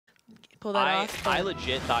pull that off. I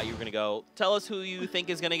legit thought you were going to go, tell us who you think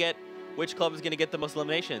is going to get, which club is going to get the most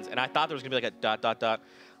eliminations. And I thought there was going to be like a ...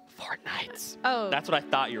 Fortnite. Oh. That's what I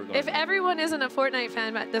thought you were going If to. everyone isn't a Fortnite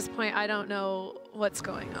fan at this point, I don't know what's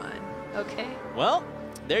going on. Okay. Well,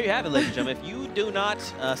 there you have it, ladies and gentlemen. If you do not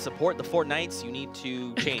support the Fortnites, you need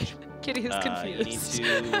to change. Kitty is confused.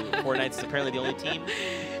 You need to... Fortnite's apparently the only team.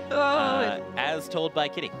 As told by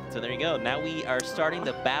Kitty. So there you go. Now we are starting.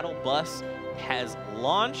 The battle bus has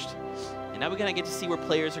launched. And now we kind of get to see where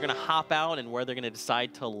players are going to hop out and where they're going to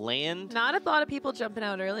decide to land. Not a lot of people jumping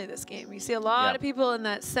out early this game. You see a lot of people in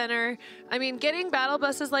that center. I mean, getting battle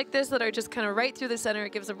buses like this that are just kind of right through the center,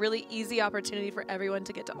 it gives a really easy opportunity for everyone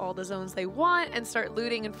to get to all the zones they want and start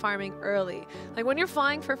looting and farming early. Like when you're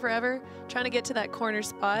flying for forever, trying to get to that corner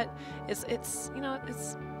spot, it's you know,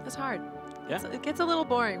 it's hard. Yeah. It gets a little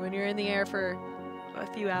boring when you're in the air for a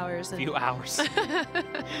few hours.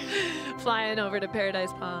 Flying over to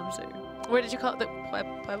Paradise Palms or where did you call it?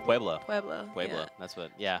 Pueblo. Yeah. That's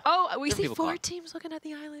what, yeah. Oh, we see 4 teams looking at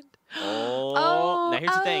the island. Now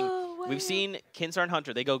here's the thing. We've seen Kinsar and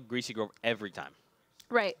Hunter. They go Greasy Grove every time.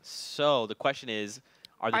 Right. So the question is,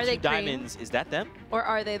 are the 2 diamonds, is that them? Or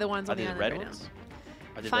are they the ones on the island red right ones? now?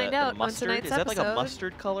 Are they Find out once tonight's episode. Is that like a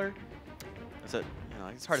mustard color? Is it, you know,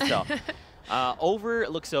 it's hard to tell. Over,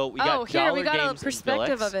 look, so we got here we got Games a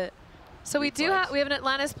perspective of it. So we have an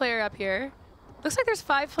Atlantis player up here. Looks like there's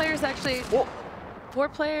 5 players actually. Whoa. 4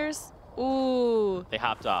 players. Ooh. They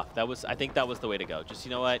hopped off. I think that was the way to go. Just, you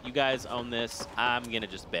know what? You guys own this. I'm going to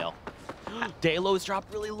just bail. Dalo's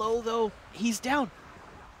dropped really low, though. He's down.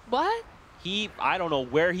 What? I don't know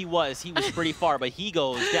where he was. He was pretty far, but he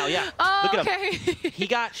goes down. Yeah. Oh, look at him. He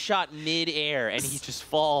got shot mid-air, and he just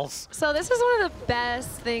falls. So this is one of the best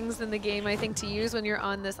things in the game, I think, to use when you're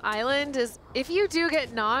on this island is if you do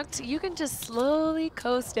get knocked, you can just slowly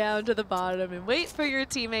coast down to the bottom and wait for your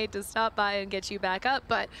teammate to stop by and get you back up.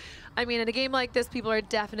 But, I mean, in a game like this, people are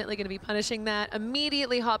definitely going to be punishing that.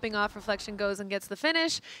 Immediately hopping off, Reflection goes and gets the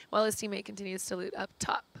finish, while his teammate continues to loot up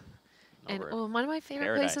top. And one of my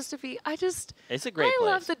favorite places to be. It's a great place. I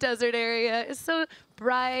love the desert area. It's so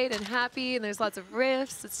bright and happy, and there's lots of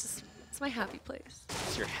rifts. It's my happy place.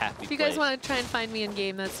 It's your happy place. If you guys want to try and find me in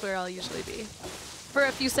game, that's where I'll usually be. For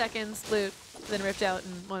a few seconds, loot, then rift out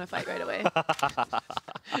and want to fight right away.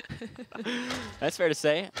 That's fair to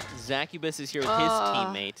say. Zacubus is here with his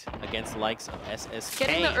teammate against the likes of SSK.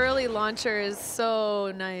 Getting the early launcher is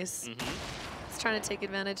so nice. Trying to take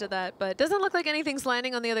advantage of that, but it doesn't look like anything's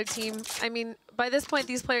landing on the other team. I mean, by this point,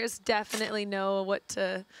 these players definitely know what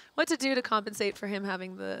to do to compensate for him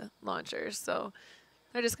having the launchers. So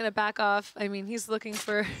they're just gonna back off. I mean, he's looking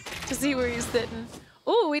to see where he's sitting.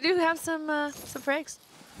 Oh, we do have some frags.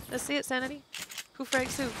 Let's see it, Sanity. Who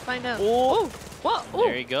frags who? Find out. Oh, whoa!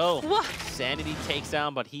 There you go. Whoa. Sanity takes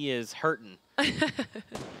down, but he is hurting.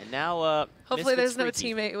 And now, hopefully there's no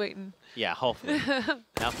teammate waiting. Yeah, hopefully.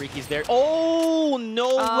 Now Freaky's there. Oh,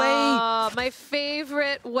 no way! My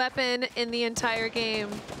favorite weapon in the entire game,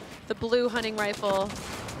 the blue hunting rifle.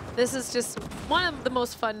 This is just one of the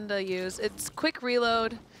most fun to use. It's quick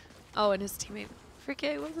reload. Oh, and his teammate,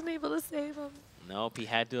 Freaky, wasn't able to save him. Nope, he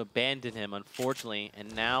had to abandon him, unfortunately.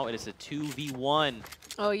 And now it is a 2v1.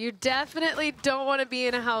 Oh, you definitely don't want to be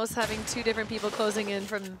in a house having 2 different people closing in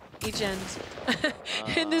from each end.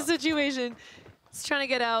 In this situation, it's trying to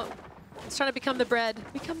get out. It's trying to become the bread.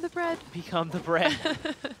 Become the bread. Become the bread.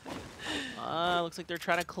 Looks like they're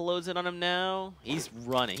trying to close in on him now. He's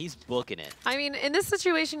running. He's booking it. I mean, in this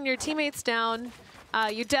situation, your teammate's down.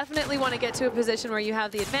 You definitely want to get to a position where you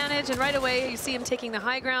have the advantage, and right away you see him taking the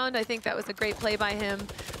high ground. I think that was a great play by him.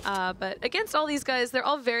 But against all these guys, they're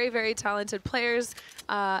all very, very talented players.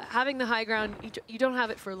 Having the high ground, you don't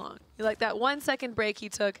have it for long. Like that 1 second break he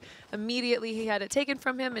took, immediately he had it taken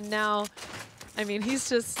from him, and now, I mean, he's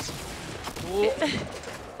just...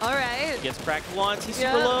 All right. Gets cracked once. He's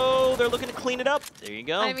super low. They're looking to clean it up. There you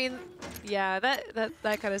go. I mean, yeah, that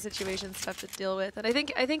kind of situation's tough to deal with, and I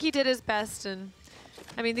think he did his best. And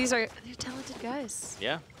I mean, they're talented guys.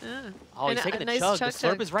 Yeah. Yeah. Oh, he's taking a nice chug. The slurp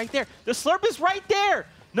chug. is right there. The slurp is right there.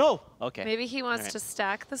 No. Okay. Maybe he wants to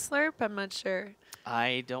stack the slurp. I'm not sure.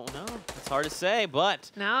 I don't know. It's hard to say,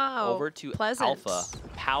 but now over to Alpha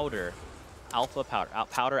Powder.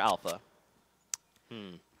 Powder Alpha.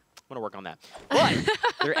 I'm gonna work on that. But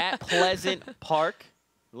they're at Pleasant Park.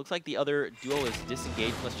 It looks like the other duo is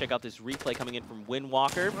disengaged. Let's check out this replay coming in from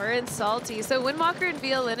Windwalker. We're in Salty. So Windwalker and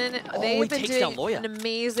Via Linen, they've been doing an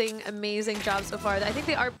amazing, amazing job so far. I think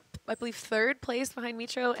they are, I believe, 3rd place behind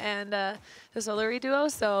Mitro and the Solari duo.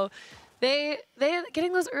 So they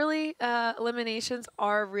getting those early eliminations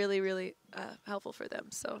are really, really helpful for them.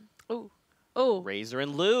 So, ooh. Oh. Razor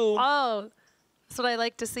and Lou. Oh. That's what I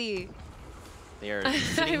like to see. They are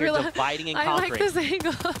sitting here dividing and conquering. I like this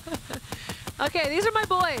angle. Okay, these are my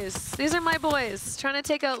boys. These are my boys. Trying to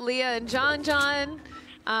take out Leah and John.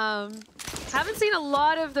 Haven't seen a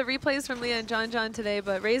lot of the replays from Leah and John today,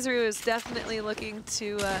 but Razor is definitely looking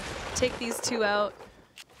to take these two out.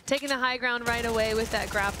 Taking the high ground right away with that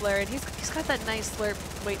grappler, and he's got that nice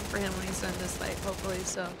slurp waiting for him when he's done this fight, hopefully.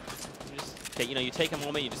 So, you take a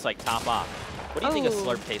moment, you just like top off. What do you think a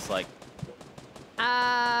slurp tastes like?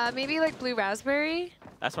 Maybe like blue raspberry.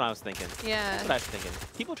 That's what I was thinking. Yeah. That's what I was thinking.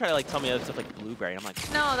 People try to like tell me other stuff like blueberry. I'm like,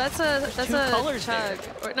 no, that's a colors chug,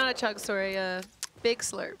 there. or not a chug. Sorry, big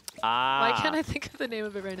slurp. Ah. Why can't I think of the name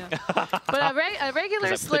of it right now? But a regular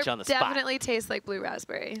slurp definitely tastes like blue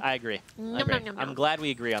raspberry. I agree. Nom, nom, nom, nom. I'm glad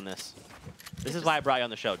we agree on this. This is why I brought you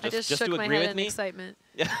on the show. Just shook to my agree head with in me. Excitement.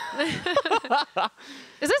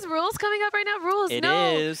 Is this rules coming up right now? Rules? It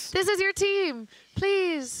no. is. This is your team.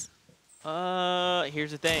 Please.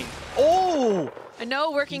 Here's the thing. Oh! I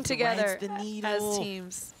know working He together threads the needle. as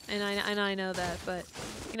teams, and I know that, but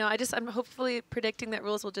I'm hopefully predicting that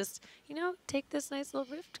Rules will just take this nice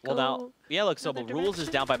little rift. Well, now, yeah, look, so Rules is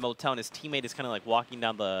down by Motown. His teammate is kind of like walking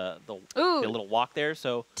down the little walk there,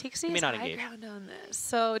 so he may not engage. High ground on this.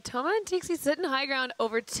 So Toma and Tixi sitting high ground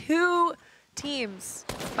over 2 teams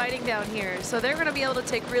fighting down here. So they're going to be able to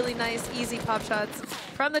take really nice, easy pop shots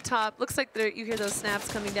from the top. Looks like you hear those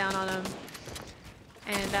snaps coming down on them.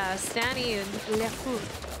 And Stanny and Lefu.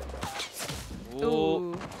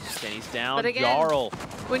 Ooh. Stanny's down. But again, Jarl.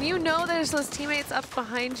 when you know there's those teammates up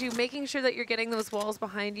behind you, making sure that you're getting those walls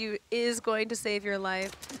behind you is going to save your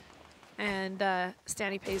life. And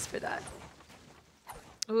Stanny pays for that.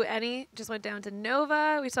 Ooh, Annie just went down to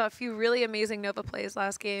Nova. We saw a few really amazing Nova plays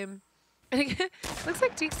last game. And again, looks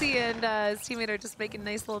like Tixi and his teammate are just making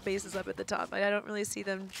nice little bases up at the top. I don't really see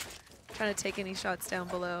them trying to take any shots down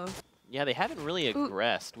below. Yeah, they haven't really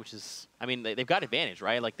aggressed, which is, I mean, they've got advantage,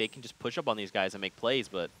 right? Like, they can just push up on these guys and make plays,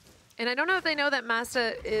 but... And I don't know if they know that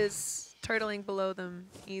Masta is turtling below them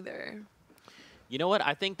either. You know what?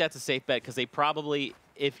 I think that's a safe bet, because they probably,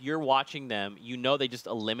 if you're watching them, you know they just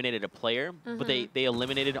eliminated a player, but they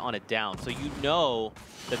eliminated on a down. So you know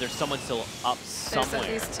that there's someone still up somewhere.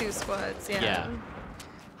 There's at least 2 squads, yeah.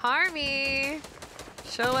 Harmy,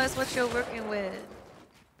 show us what you're working with.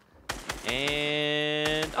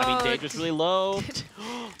 And, I mean, Daedra's really low. He's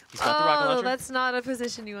got the rocket launcher. That's not a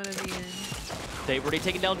position you want to be in. They've already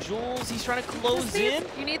taken down Jules. He's trying to close in.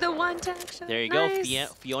 You need the one tag shot. There you go.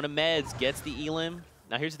 Fiona Meds gets the Elim.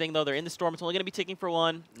 Now, here's the thing, though. They're in the storm. It's only going to be ticking for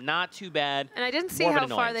 1. Not too bad. And I didn't see how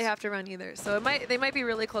far they have to run either. So they might be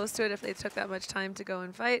really close to it if they took that much time to go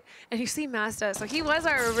and fight. And you see Masta. So he was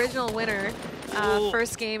our original winner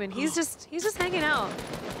first game, and he's just hanging out.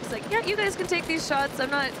 He's like, yeah, you guys can take these shots.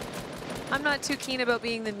 I'm not too keen about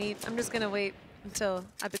being the meat. I'm just going to wait until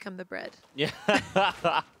I become the bread. Yeah.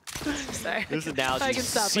 Sorry. This analogy is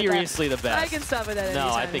seriously the best. I can stop with that No,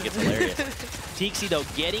 anytime. I think it's hilarious. Tixi, though,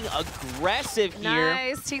 getting aggressive here.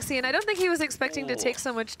 Nice, Tixi. And I don't think he was expecting to take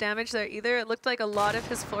so much damage there either. It looked like a lot of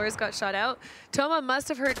his floors got shot out. Toma must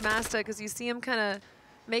have heard Masta because you see him kind of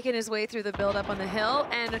making his way through the build-up on the hill.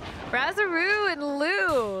 And Razaru and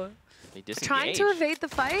Lou trying to evade the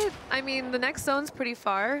fight. I mean, the next zone's pretty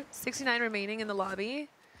far. 69 remaining in the lobby.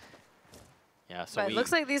 Yeah, so but it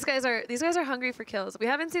looks like these guys are hungry for kills. We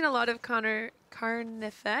haven't seen a lot of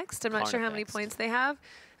Carnifex. I'm not sure how many points they have.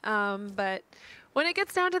 But when it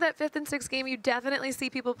gets down to that 5th and 6th game, you definitely see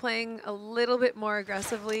people playing a little bit more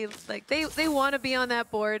aggressively. Like they want to be on that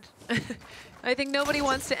board. I think nobody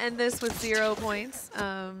wants to end this with 0 points.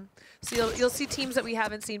 So you'll see teams that we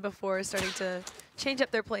haven't seen before starting to change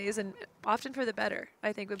up their plays, and often for the better.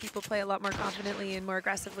 I think when people play a lot more confidently and more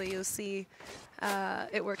aggressively, you'll see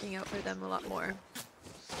it working out for them a lot more.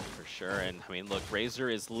 For sure. And I mean, look, Razor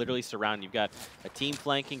is literally surrounded. You've got a team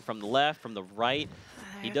flanking from the left, from the right.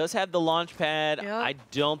 He does have the launch pad. Yep. I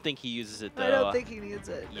don't think he uses it, though. I don't think he needs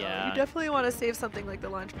it. Yeah. No. You definitely want to save something like the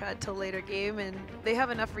launch pad till later game, and they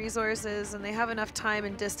have enough resources and they have enough time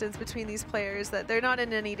and distance between these players that they're not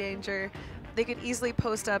in any danger. They could easily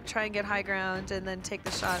post up, try and get high ground, and then take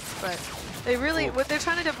the shots. But they really, what they're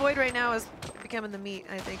trying to avoid right now is becoming the meat,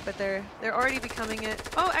 I think. But they're already becoming it.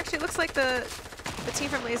 Oh, actually, it looks like the team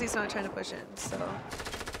from Lazy's not trying to push in. So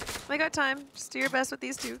they got time. Just do your best with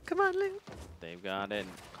these two. Come on, Lou. They've got it.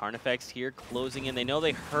 Carnifex here closing in. They know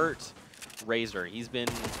they hurt Razor. He's been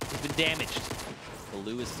damaged. The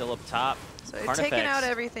Lou is still up top. So they're taking out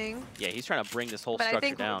everything. Yeah, he's trying to bring this whole structure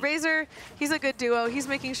down. But I think Razor, he's a good duo. He's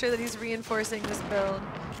making sure that he's reinforcing this build.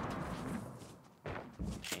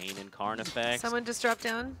 Kane and Carnifex. Someone just dropped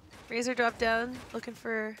down. Razor dropped down, looking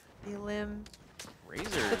for the limb.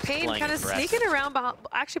 Razor. The Pain kind of sneaking around.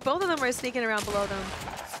 Actually, both of them are sneaking around below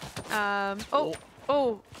them.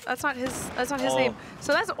 Oh, that's not his. That's not his name.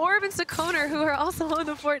 So that's Orb and Sakoner, who are also on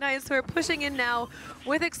the Fortnites, who are pushing in now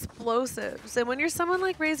with explosives. And when you're someone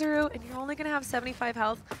like Razoroo and you're only gonna have 75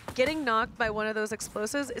 health, getting knocked by one of those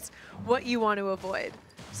explosives, it's what you want to avoid.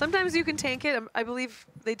 Sometimes you can tank it. I believe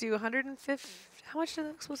they do 150. How much do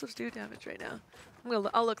the explosives do damage right now?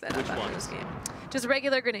 I'll look that up after this game. Just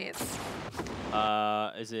regular grenades.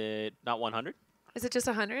 Is it not 100? Is it just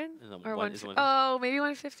 100? Or 150? Oh, maybe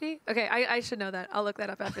 150? Okay, I should know that. I'll look that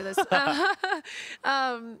up after this.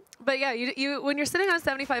 But yeah, you when you're sitting on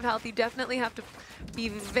 75 health, you definitely have to be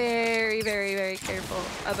very, very, very careful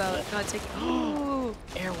about not taking... Ooh.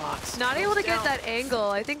 Airwalks. Not able to get that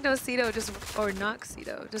angle. I think Nocedo just... Or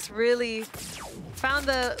Noxedo just really found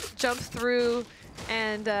the jump through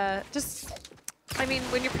and just... I mean,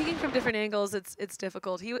 when you're peeking from different angles, it's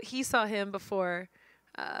difficult. He saw him before...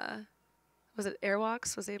 was it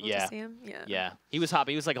Airwalks? Was able to see him? Yeah. Yeah. He was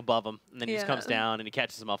hopping. He was like above him, and then he just comes down and he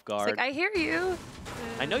catches him off guard. It's like, I hear you.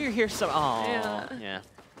 I know you're here. Oh. Yeah.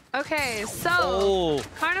 Okay, so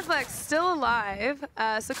Carniflex still alive.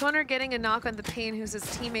 Sakoner getting a knock on the Pain, who's his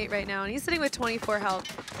teammate right now, and he's sitting with 24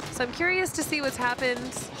 health. So I'm curious to see what's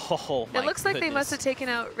happened. Oh my It looks like they must have taken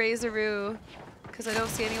out Razoroo, because I don't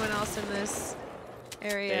see anyone else in this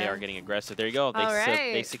area. They are getting aggressive. There you go.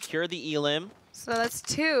 They secure the elim. So that's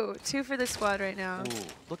two for the squad right now. Ooh,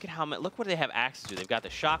 look at how much. Look what they have access to. They've got the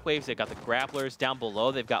shockwaves. They've got the grapplers down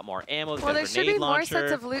below. They've got more ammo. Well, there should be more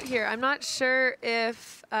sets of loot here. I'm not sure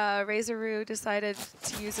if Razoroo decided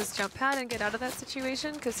to use his jump pad and get out of that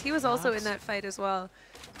situation, because he was also in that fight as well.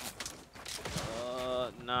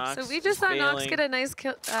 Nox. So we just saw Nox get a nice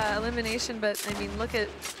kill, elimination, but I mean, look at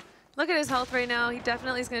his health right now. He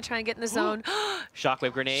definitely is going to try and get in the zone.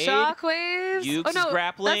 Shockwave grenade. Shockwaves. Ukes is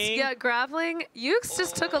grappling. Grappling. Ukes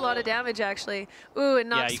just took a lot of damage, actually. Ooh, and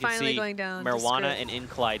Nox finally going down. Marijuana and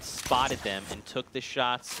Inclide spotted them and took the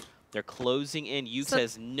shots. They're closing in. Ukes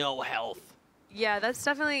has no health. Yeah, that's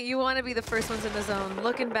definitely, you want to be the first ones in the zone.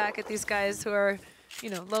 Looking back at these guys who are,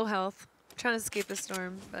 low health, trying to escape the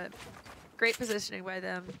storm, but great positioning by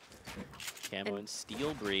them. Camo and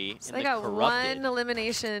Steel Bree. So they got one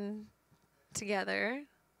elimination together.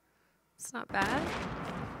 It's not bad.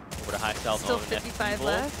 Over to high stealth. Still 55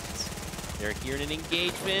 left. They're here in an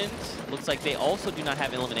engagement. Looks like they also do not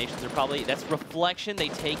have eliminations. They're probably, that's Reflection. They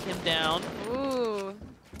take him down. Ooh.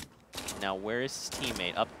 Now where is his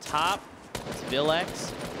teammate? Up top, it's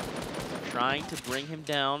Villex. Trying to bring him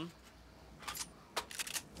down.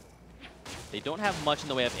 They don't have much in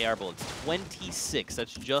the way of AR bullets. 26.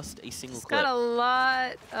 That's just a single clip. Got a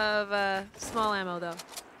lot of small ammo though.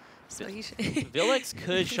 So he should. Villex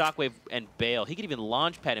could shockwave and bail. He could even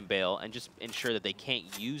launch pad and bail and just ensure that they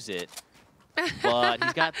can't use it. But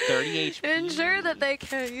he's got 30 HP. Ensure that they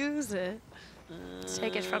can't use it.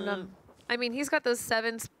 Take it from them. I mean, he's got those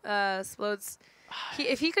 7 explodes.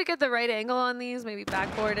 If he could get the right angle on these, maybe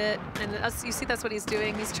backboard it, and you see that's what he's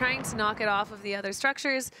doing. He's trying to knock it off of the other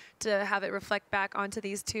structures to have it reflect back onto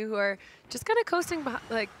these two who are just kind of coasting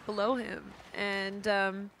below him. And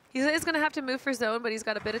he is going to have to move for zone, but he's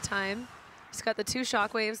got a bit of time. He's got the 2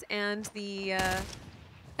 shockwaves and the...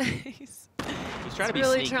 he's trying to be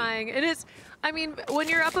really sneaky. trying. And it's... I mean, when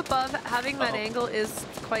you're up above, having that angle is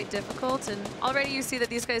quite difficult, and already you see that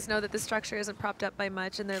these guys know that the structure isn't propped up by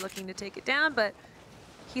much, and they're looking to take it down, but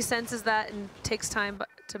he senses that and takes time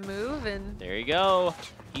to move, and... There you go.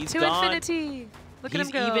 He's to gone. Infinity. Look at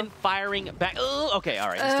him go. He's even firing back. Oh, okay, all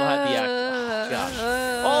right. He still had the act.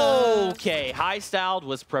 Oh, gosh. Okay, High Styled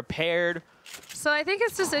was prepared. So I think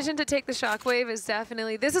his decision to take the shockwave is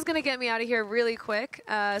definitely, this is going to get me out of here really quick.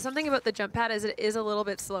 Something about the jump pad is it is a little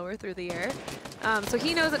bit slower through the air. So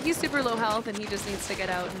he knows that he's super low health and he just needs to get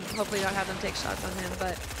out and hopefully not have them take shots on him.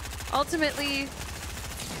 But ultimately,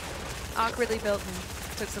 awkwardly built and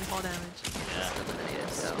took some fall damage. Yeah. Just eliminated.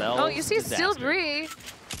 So. Oh, you see Steel Bree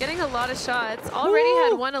getting a lot of shots. Already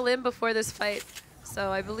had 1 elim before this fight.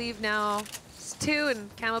 So I believe now it's 2 and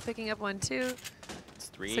Camo picking up 1 too.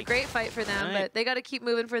 It's a great fight for them, but they got to keep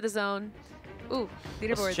moving for the zone. Ooh,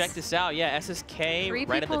 leaderboards. Let's check this out. Yeah, SSK 3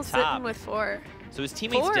 right at the top. sitting with 4. So his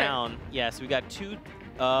teammates down. Yeah, so we got 2.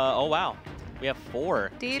 Oh, wow. We have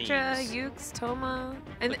 4 Deidre, teams. Ukes, Toma.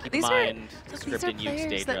 And these are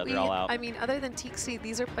players that we, they're all out. I mean, other than Tixi,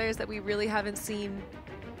 these are players that we really haven't seen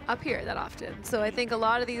up here that often. So I think a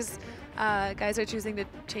lot of these guys are choosing to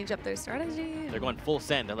change up their strategy. They're going full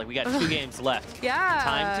send. They're like, we got 2 games left. Yeah.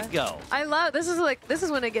 Time to go. I love, this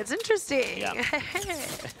is when it gets interesting. Yeah.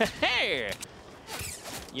 Hey!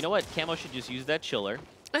 You know what? Camo should just use that chiller.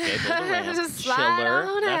 Okay, build a ramp. Just slide Chiller.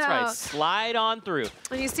 on That's right. out. Slide on through.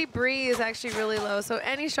 And you see Bree is actually really low, so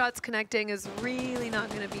any shots connecting is really not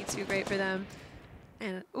going to be too great for them.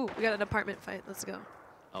 And, ooh, we got an apartment fight. Let's go.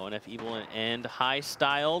 ONF Evil and High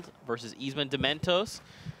Styled versus Eastman Dementos.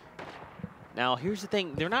 Now, here's the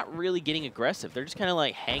thing. They're not really getting aggressive. They're just kind of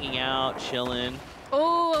like hanging out, chilling.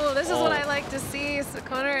 Oh, this is what I like to see.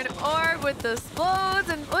 Sakona and Orb with the explodes.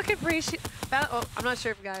 And look at Bree. Oh, I'm not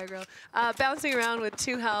sure if guy or girl. Bouncing around with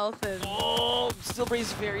 2 health. And oh, still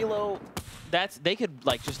Bree's very low. They could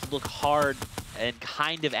like just look hard and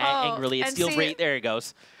kind of angrily. It's Steel Bree. There it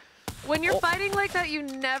goes. When you're fighting like that, you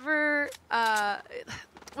never...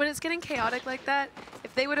 when it's getting chaotic like that,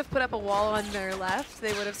 if they would have put up a wall on their left,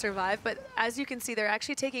 they would have survived. But as you can see, they're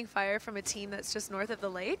actually taking fire from a team that's just north of the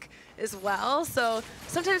lake as well. So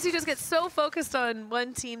sometimes you just get so focused on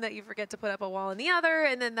one team that you forget to put up a wall on the other.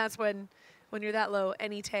 And then that's when you're that low,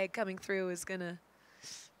 any tag coming through is going to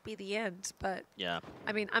be the end. But yeah,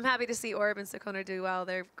 I mean, I'm happy to see Orb and Sakona do well.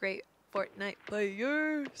 They're great Fortnite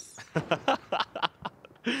players.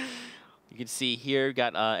 You can see here,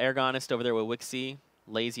 got Aragonist over there with Wixie.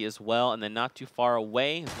 Lazy as well, and then not too far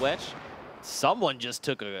away is Wedge. Someone just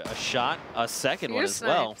took a shot, a second one as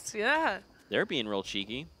well. Yeah. They're being real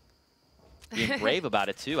cheeky. Being brave about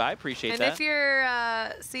it too. I appreciate that. And if you're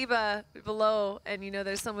Siba below and you know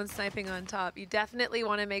there's someone sniping on top, you definitely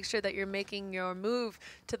want to make sure that you're making your move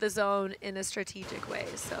to the zone in a strategic way.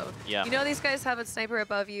 So yeah. You know these guys have a sniper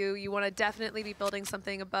above you. You want to definitely be building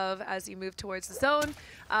something above as you move towards the zone.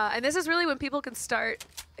 And this is really when people can start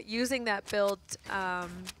using that build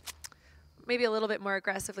maybe a little bit more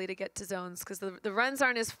aggressively to get to zones, because the runs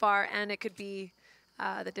aren't as far, and it could be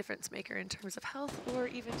the difference maker in terms of health or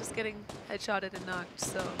even just getting headshotted and knocked.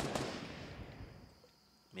 So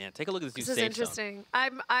man, take a look at this new save zone. This is interesting.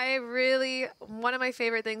 I really, one of my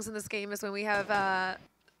favorite things in this game is when we have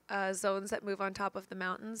zones that move on top of the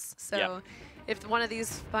mountains. So if one of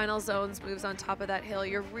these final zones moves on top of that hill,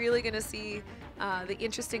 you're really going to see the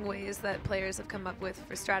interesting ways that players have come up with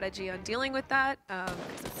for strategy on dealing with that.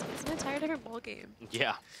 It's an entire different ball game.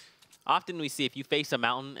 Yeah. Often we see if you face a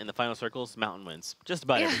mountain in the final circles, mountain wins. Just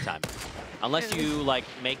about every time. Unless you like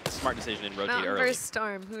make the smart decision and rotate Mountain early. versus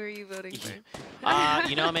Storm. Who are you voting for?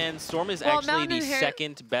 You know, man, Storm is actually the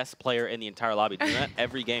second best player in the entire lobby. Do that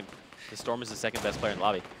every game. The Storm is the second best player in the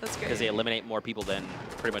lobby. That's great. Because they eliminate more people than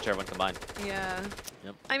pretty much everyone combined. Yeah.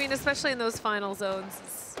 Yep. I mean, especially in those final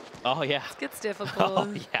zones. Oh, yeah. It gets difficult.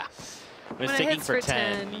 Oh, yeah. When it's taking for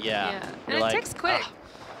 10. Yeah. And it takes quick.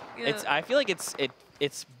 I feel like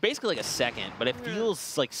it's basically like a second, but it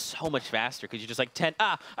feels like so much faster because you're just like 10,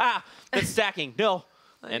 that's stacking, no.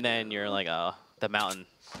 And then you're like, oh, the mountain.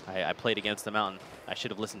 I played against the mountain. I should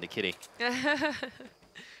have listened to Kitty.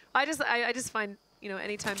 I just find, you know,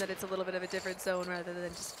 anytime that it's a little bit of a different zone rather than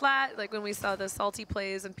just flat, like when we saw the salty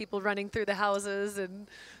plays and people running through the houses and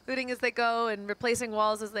looting as they go and replacing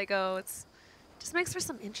walls as they go, it's just makes for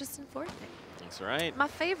some interesting Fortnite. That's right. My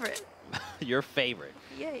favorite. Your favorite.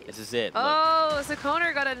 Yay. This is it. Oh,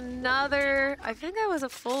 Sakona got another, I think that was a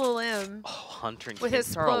full limb. Oh, Hunter and with his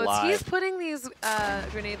explodes. He's putting these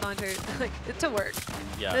grenade launchers to work.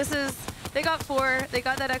 Yeah. They got 4. They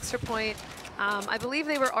got that extra point. I believe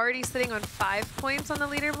they were already sitting on 5 points on the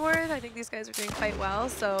leaderboard. I think these guys are doing quite well.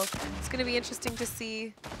 So it's going to be interesting to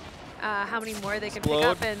see how many more they can pick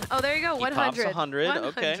up. And oh, there you go, 100. 100.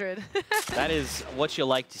 Okay. That is what you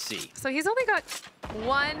like to see. So he's only got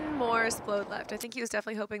 1 more explode left. I think he was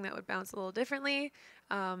definitely hoping that would bounce a little differently.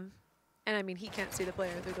 And I mean, he can't see the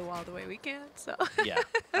player through the wall the way we can. So yeah,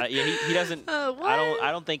 he doesn't.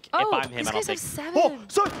 I don't think if I'm him, I don't think. 7. Oh,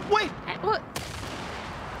 sorry. Wait. What?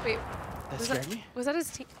 Wait. That scared me. Was that his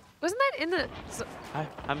team? Wasn't that in the?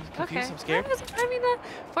 I'm confused. Okay. I'm scared.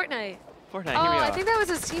 Fortnite. Fortnite. Oh, here we are. I think that was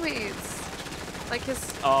his teammates. Like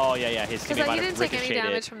his. Oh yeah, his teammate might he have didn't take any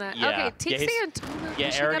damage from that. Yeah. Okay, Tixie and Toma.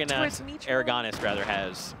 Yeah, Aragonist rather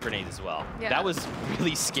has grenades as well. Yeah. That was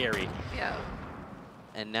really scary. Yeah.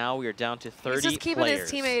 And now we are down to 30 He's just keeping players.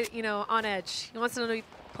 his teammate, you know, on edge. He wants them to be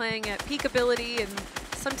playing at peak ability, and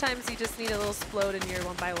sometimes you just need a little explode in your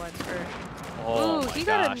 1x1 for. Oh ooh, my he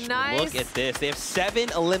gosh, got a nice. look at this. They have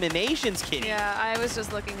 7 eliminations, Kitty. Yeah, I was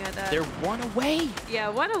just looking at that. They're 1 away. Yeah,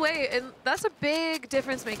 1 away, and that's a big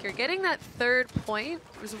difference maker. Getting that 3rd point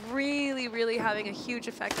was really, really having a huge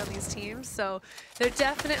effect on these teams. So they're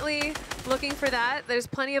definitely looking for that. There's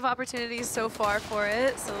plenty of opportunities so far for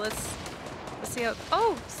it. So let's see how.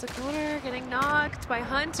 Oh, Sakona getting knocked by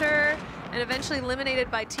Hunter and eventually eliminated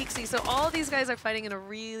by Tixie. So all these guys are fighting in a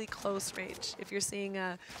really close range if you're seeing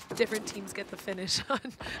different teams get the finish on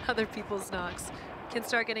other people's knocks. Can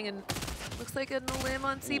start getting looks like a limb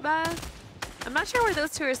on Siba. I'm not sure where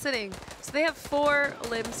those two are sitting. So they have 4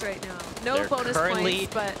 limbs right now. No They're bonus currently,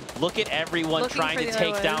 points, but look at everyone trying to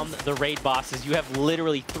take down the raid bosses. You have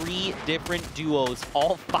literally 3 different duos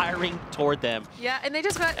all firing toward them. yeah, and they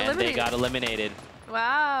just got eliminated. And they got eliminated.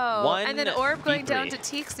 Wow. And then Orb going down to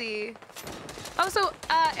V3. Tixi. Oh, so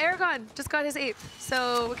Aragon just got his 8th.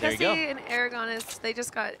 So Kessie and Aragonis, they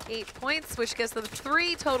just got 8 points, which gives them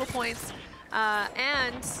 3 total points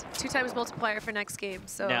and 2 times multiplier for next game.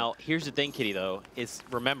 So now, here's the thing, Kitty, though, is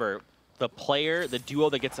remember, the duo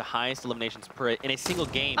that gets the highest eliminations in a single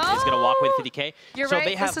game is going to walk with 50K. You're so right.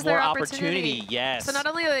 they have this is more their opportunity. Yes. So not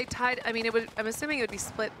only are they tied, I mean, I'm assuming it would be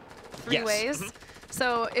split 3 ways.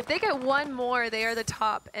 So if they get 1 more, they are the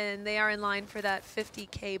top, and they are in line for that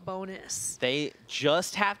 50K bonus. They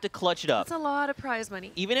just have to clutch it up. That's a lot of prize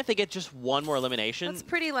money. Even if they get just 1 more elimination. That's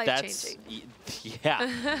pretty life-changing.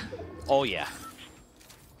 Yeah. Oh, yeah.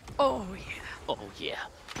 Oh, yeah. Oh, yeah.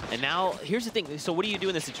 And now, here's the thing. So what do you do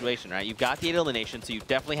in this situation, right? You've got the 8 elimination, so you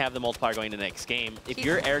definitely have the multiplier going to the next game. If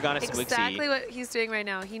you're Aragonis and Wixie... Exactly what he's doing right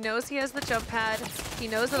now. He knows he has the jump pad. He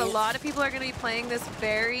knows that a lot of people are going to be playing this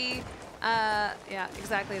very... yeah,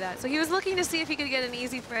 exactly that. So he was looking to see if he could get an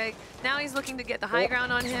easy frag. Now he's looking to get the high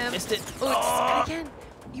ground on him. Missed it. Oh, again,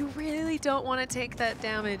 you really don't want to take that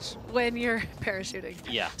damage when you're parachuting.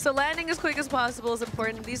 Yeah. So landing as quick as possible is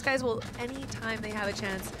important. These guys will, anytime they have a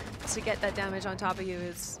chance to get that damage on top of you,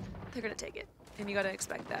 they're going to take it. And you got to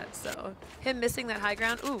expect that. So him missing that high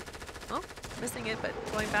ground, ooh, oh, missing it, but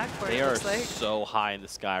going back for it, looks like. They are so high in the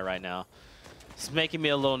sky right now. It's making me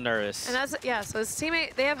a little nervous. And that's, yeah, so his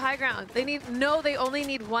teammate, they have high ground. They only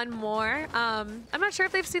need 1 more. I'm not sure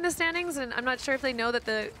if they've seen the standings, and I'm not sure if they know that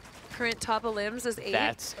the current top of limbs is 8.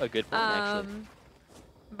 That's a good point, actually.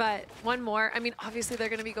 But 1 more. I mean, obviously they're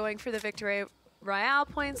going to be going for the victory Royale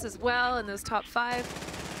points as well in those top 5.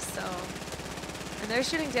 So, and they're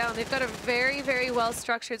shooting down. They've got a very, very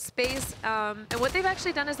well-structured space. And what they've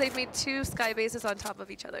actually done is they've made 2 sky bases on top of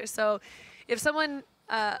each other. So if someone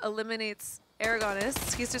eliminates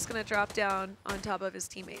Aragonis, he's just going to drop down on top of his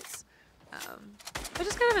teammates. But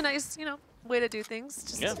just kind of a nice, way to do things.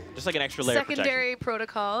 Just like an extra layer of secondary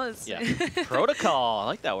protocol. Is protocol. I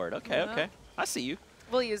like that word. Okay, okay. I see you.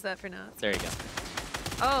 We'll use that for now. There you go.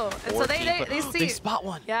 Oh, and so they see. They spot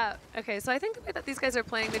one. Yeah. Okay. So I think the way that these guys are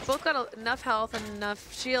playing, they've both got enough health and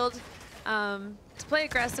enough shield to play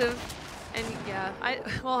aggressive. And yeah,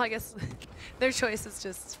 I guess their choice is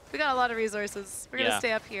just, we got a lot of resources. We're gonna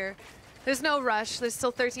stay up here. There's no rush. There's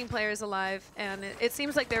still 13 players alive, and it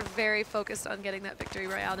seems like they're very focused on getting that victory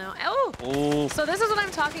royale now. Oh! Ooh. So this is what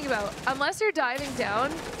I'm talking about. Unless you're diving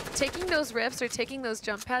down, taking those rifts or taking those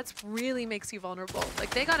jump pads really makes you vulnerable.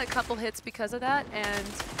 Like, they got a couple hits because of that, and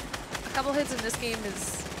a couple hits in this game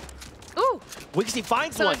is... Ooh! Wixie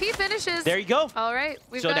finds one. So if he finishes... There you go. All right.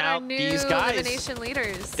 We've got our new elimination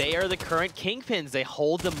leaders. They are the current kingpins. They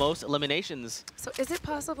hold the most eliminations. So is it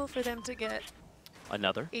possible for them to get...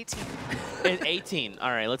 Another? 18. 18.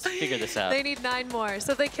 All right, let's figure this out. They need 9 more.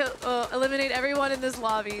 So they eliminate everyone in this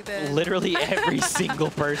lobby. Then. Literally every single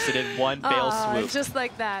person in one fail swoop. Just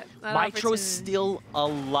like that. Mitro is still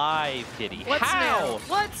alive, Kitty. What's How? New?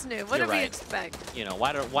 What's new? What You're do we right. expect?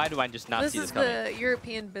 Why do I just not see this coming? This is the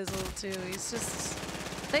European Bizzle, too. He's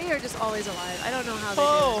just... They are just always alive. I don't know how they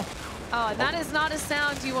do it. Oh, and that is not a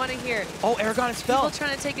sound you want to hear. Oh, Aragonis fell. People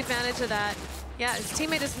trying to take advantage of that. Yeah, his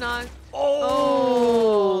teammate is knocked.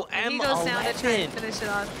 Oh, he goes down to try and finish it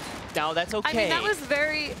off. No, that's okay. I mean, that was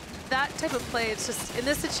that type of play, it's just, in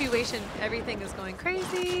this situation, everything is going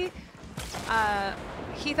crazy.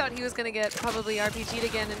 He thought he was going to get probably RPG'd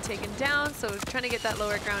again and taken down, so trying to get that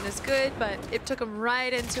lower ground is good, but it took him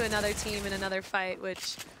right into another team in another fight,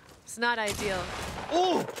 which is not ideal.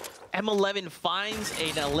 Ooh! M11 finds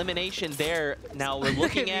an elimination there. Now we're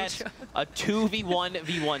looking at a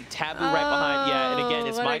 2v1v1 Taboo right behind. Yeah, and again,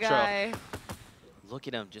 it's Mitro. Look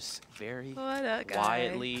at him, just very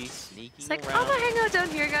quietly sneaking it's like, around. I'm gonna hang out down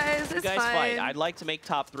here, guys. It's fine. Fight. I'd like to make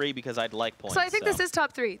top 3 because I'd like points. So I think this is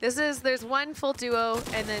top 3. There's 1 full duo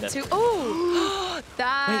and then 2. Oh,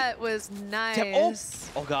 that was nice.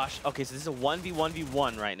 Oh gosh. Okay, so this is a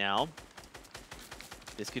 1v1v1 right now.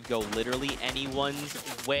 This could go literally anyone's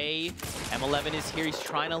way. M11 is here. He's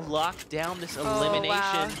trying to lock down this elimination.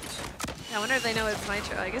 Wow. I wonder if they know it's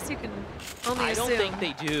Mitro. I guess you can only assume. I don't think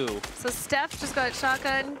they do. So Steph just got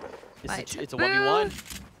shotgun. It's a 1v1.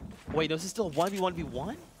 Wait, no, this is still a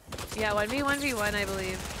 1v1v1? Yeah, 1v1v1, I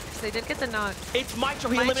believe. So they did get the knock. It's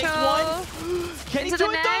Mitro. He eliminates one. Can he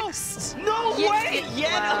do it next? though? No way!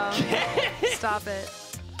 Yet again. Stop it.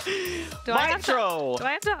 Do Mitro!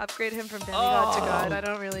 I have to upgrade him from demigod to god? I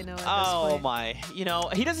don't really know at this point. My.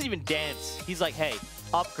 He doesn't even dance. He's like, hey,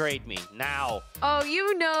 Upgrade me now. Oh,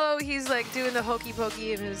 you know he's like doing the hokey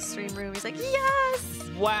pokey in his stream room. He's like, yes!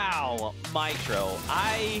 Wow, Mitro.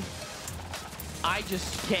 I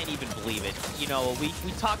just can't even believe it. You know, we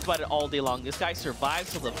talked about it all day long. This guy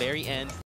survives till the very end.